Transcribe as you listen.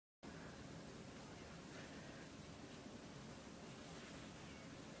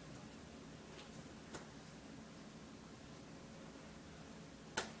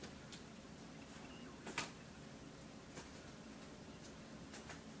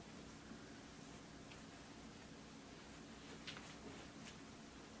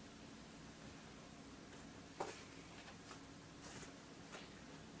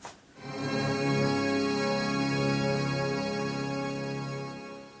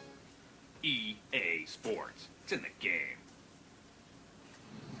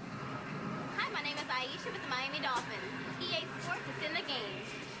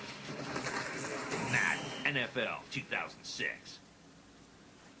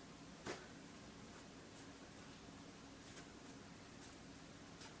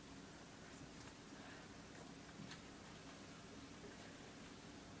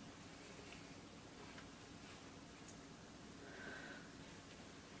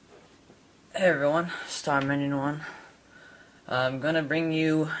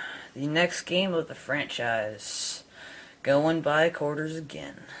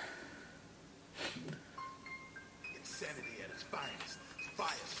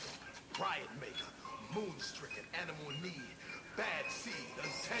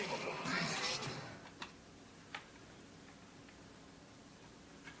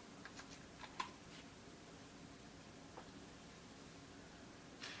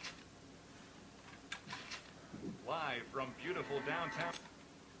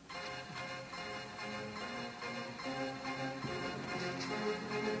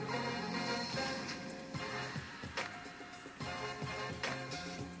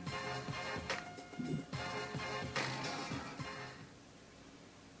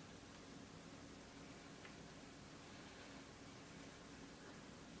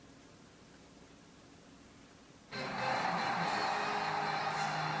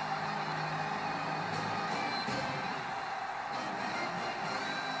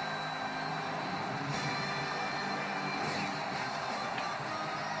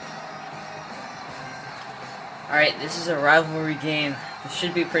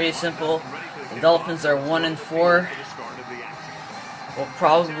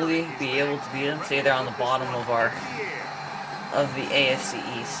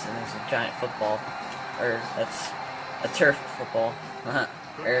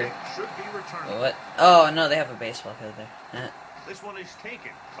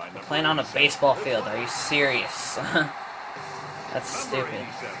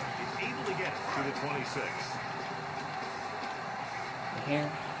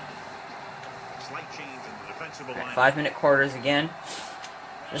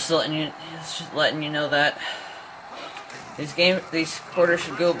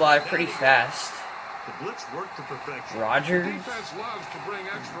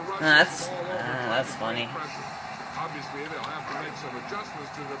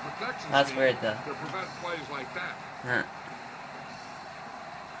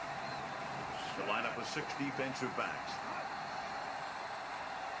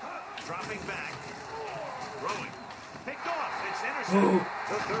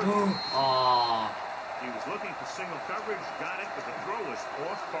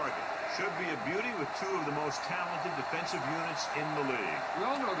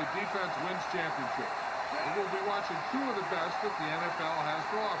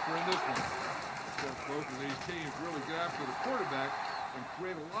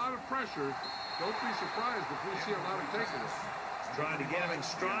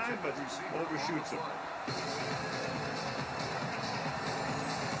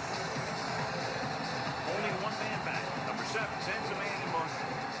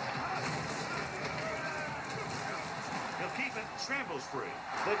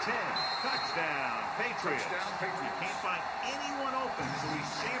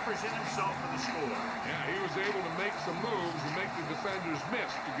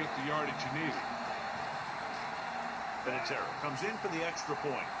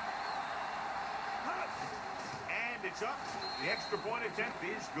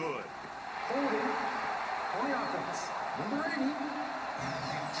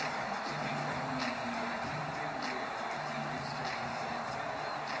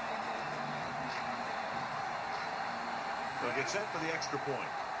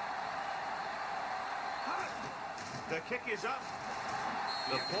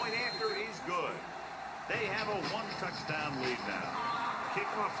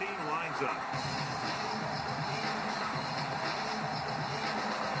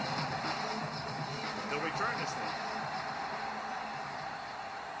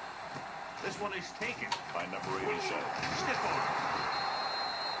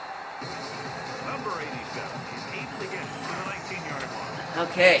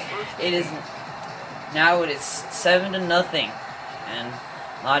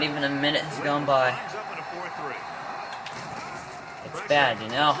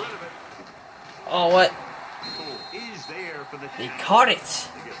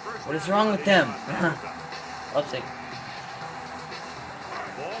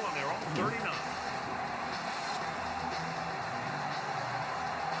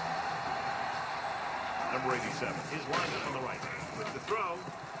number 87, is lined up on the right. With the throw,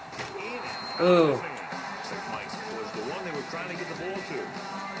 in and Ooh. Mike was the one they were trying to get the ball to.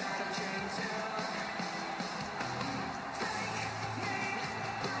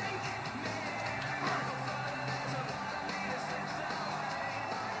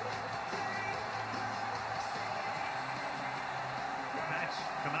 The Pats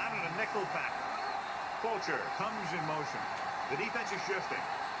come out in a nickel pack. Fulcher comes in motion. The defense is shifting.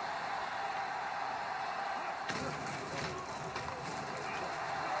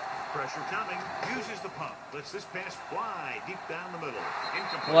 Pressure coming. Uses the pump. Lets this pass fly deep down the middle.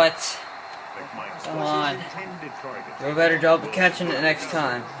 Incomplete. What? McMike's Come was on. his intended target. Do a better job of catching it next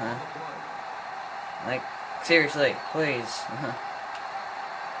time, huh? Like, seriously, please.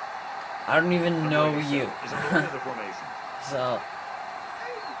 I don't even know you. Is on the way of the formation. So,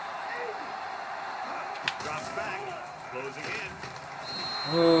 Drops back. Closing in.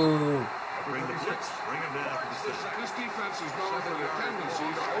 ooh. Bring the blitz. Bring him down for the six. This defense is known for their tendency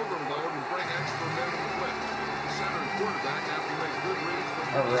to overload and bring extra men in the blitz. The center and quarterback have to make good reads from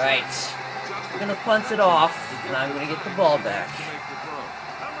the Alright. I'm gonna punt it off, and I'm gonna get the ball back. to make the throw.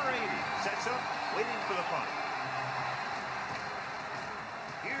 Number 80 sets up, waiting for the punt.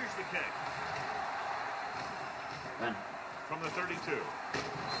 Here's the kick Run. from the 32.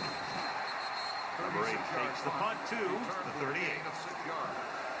 Number 8 takes the punt to the 38.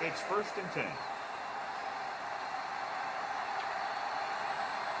 It's 1st and 10.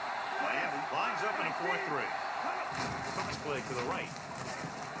 Miami lines up in a 4-3. Pass play to the right.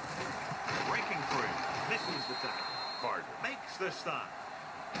 Breaking free. Misses the tackle. Carter makes the stop.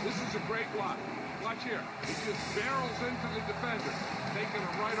 This is a great block. Watch here. He just barrels into the defender, taking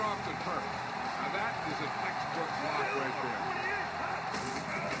him right off the turf. Now that is a textbook block right there.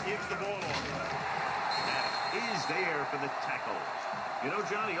 Gives the ball off. Adams is there for the tackle. You know,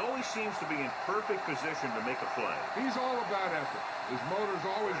 Johnny always seems to be in perfect position to make a play. He's all about effort. His motor's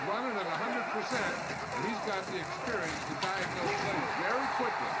always running at 100%, and he's got the experience to diagnose plays very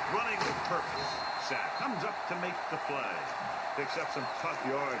quickly. Running with purpose. Sack comes up to make the play. Picks up some tough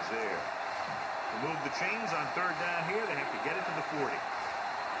yards there. To move the chains on 3rd down here, they have to get it to the 40.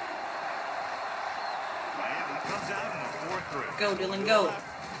 Miami comes out in a 4-3. Go, Dylan, go.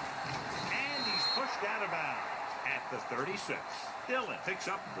 And he's pushed out of bounds at the 36. Dylan picks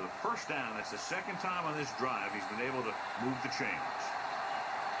up the 1st down. That's the 2nd time on this drive he's been able to move the chains.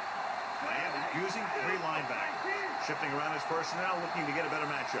 Miami using 3 linebackers. Shifting around his personnel, looking to get a better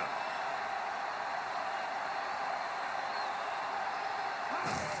matchup.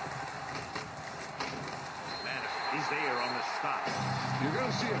 Madison is there on the stop. You're going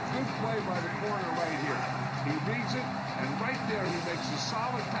to see a good play by the corner right here. He reads it, and right there he makes a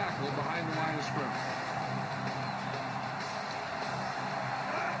solid tackle behind the line of scrimmage.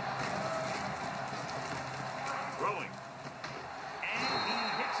 Throwing. And he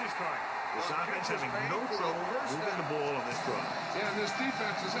hits his target. This offense having no trouble moving the ball on this drive. Yeah, and this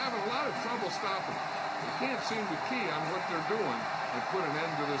defense is having a lot of trouble stopping. They can't seem to key on what they're doing and put an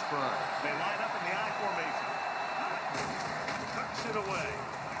end to this drive. They line up in the I formation. Tucks it away.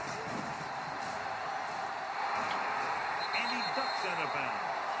 And he ducks out of bounds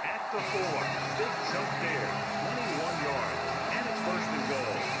at the 4. Big choke there. 21 yards. And it's 1st and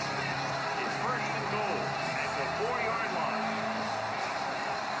goal. It's 1st and goal at the 4-yard line.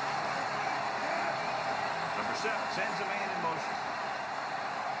 Number 7 sends a man in motion.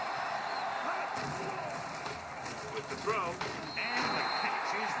 With the throw, and the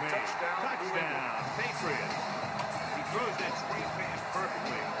catch is made. Touchdown, Patriots. He throws that screen pass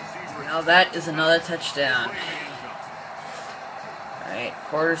perfectly. Receiver Now that is another touchdown. Alright,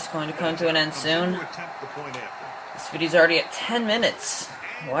 quarter's going to come to an end soon. This video's already at 10 minutes.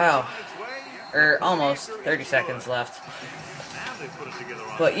 Wow. Or almost 30 seconds left.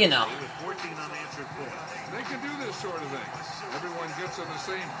 But you know. They can do this sort of thing. Everyone gets on the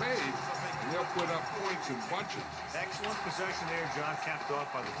same page, and they'll put up points in bunches. Excellent possession there, John, capped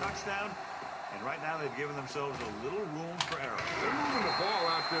off by the touchdown. And right now they've given themselves a little room for error. They're moving the ball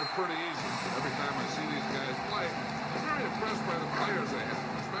out there pretty easy. Every time I see these guys play, I'm very impressed by the players they have,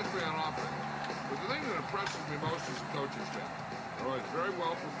 especially on offense. But the thing that impresses me most is the coaching staff. They're always very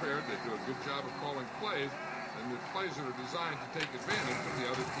well prepared. They do a good job of calling plays, and the plays that are designed to take advantage of the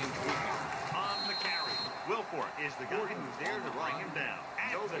other team's weakness. On the carry, Wilfork is the guy who's there to bring him down.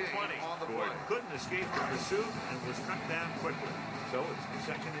 At the 20, Gordon couldn't escape the pursuit and was cut down quickly. So it's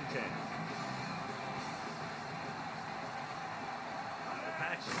 2nd and 10. The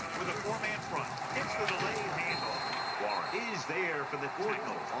Pats with a 4-man front. Hits the delayed handoff. Warren is there for the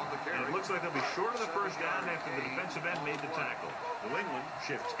tackle. And it looks like they'll be short of the first down after the defensive end made the tackle. New England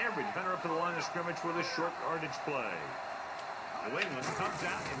shifts every defender up to the line of scrimmage for this short yardage play. New England comes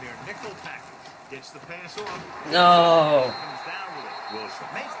out in their nickel package. Gets the pass off. No. Comes down with it. Wilson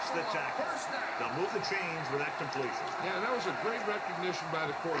makes the tackle. They'll move the chains with that completion. Yeah, that was a great recognition by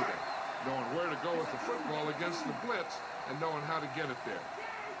the quarterback, knowing where to go with the football against the blitz and knowing how to get it there.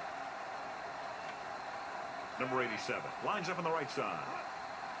 Number 87 lines up on the right side.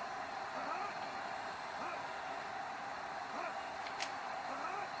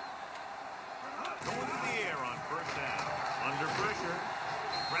 Going to the air on first down. Under pressure.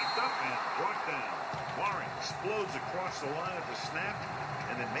 Wrapped up and brought down. Warren explodes across the line at the snap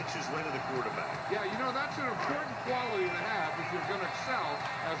and then makes his way to the quarterback. Yeah, you know, that's an important quality to have if you're going to excel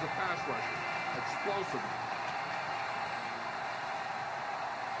as a pass rusher. Explosiveness.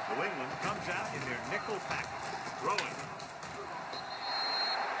 New England comes out in their nickel package. Throwing.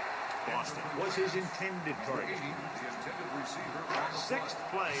 Boston was his intended target. Sixth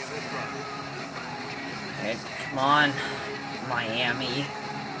play of this run. Hey, come on, Miami.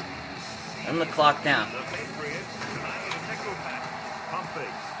 Run the clock down. The Patriots tonight in a nickel package. Pump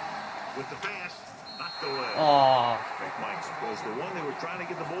fakes. With the pass, knocked away. Oh. Mike was the one they were trying to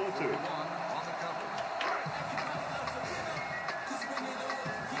get the ball to.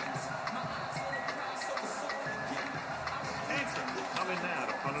 Hanson will come in now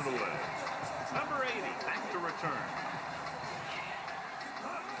to punt it away. Number 80 back to return.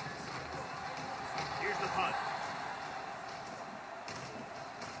 Here's the punt.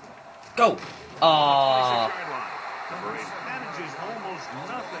 Go. Oh. Number 8 manages almost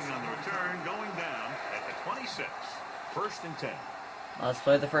nothing on the return, going down at the 26. First and 10. Let's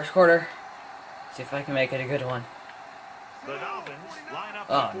play the first quarter. See if I can make it a good one. The Dolphins line up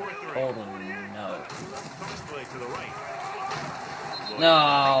Oh, for 4-3. no. First play to the right.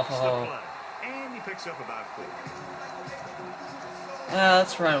 No. Makes the play. And he picks up about 4.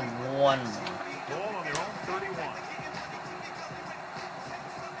 Let's run one. Ball on their own 31.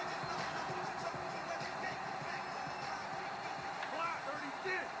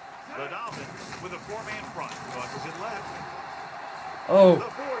 The Dolphins with a 4-man front. Crosses it left. The Oh,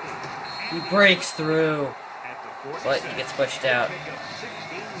 40. he breaks through. At the 46. But he gets pushed out. Pick up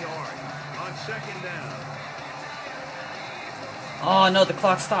 16 yards on second down. Oh no, the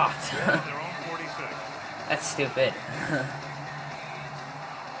clock stopped. On their own 46. That's stupid.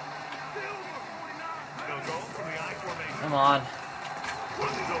 They'll go from the I formation. Come on.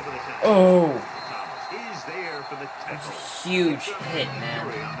 Runs over the tackle. Oh, Thomas is there for the that's tackle. a huge hit, man.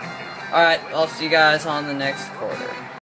 On that kick. Alright, I'll see you guys on the next quarter.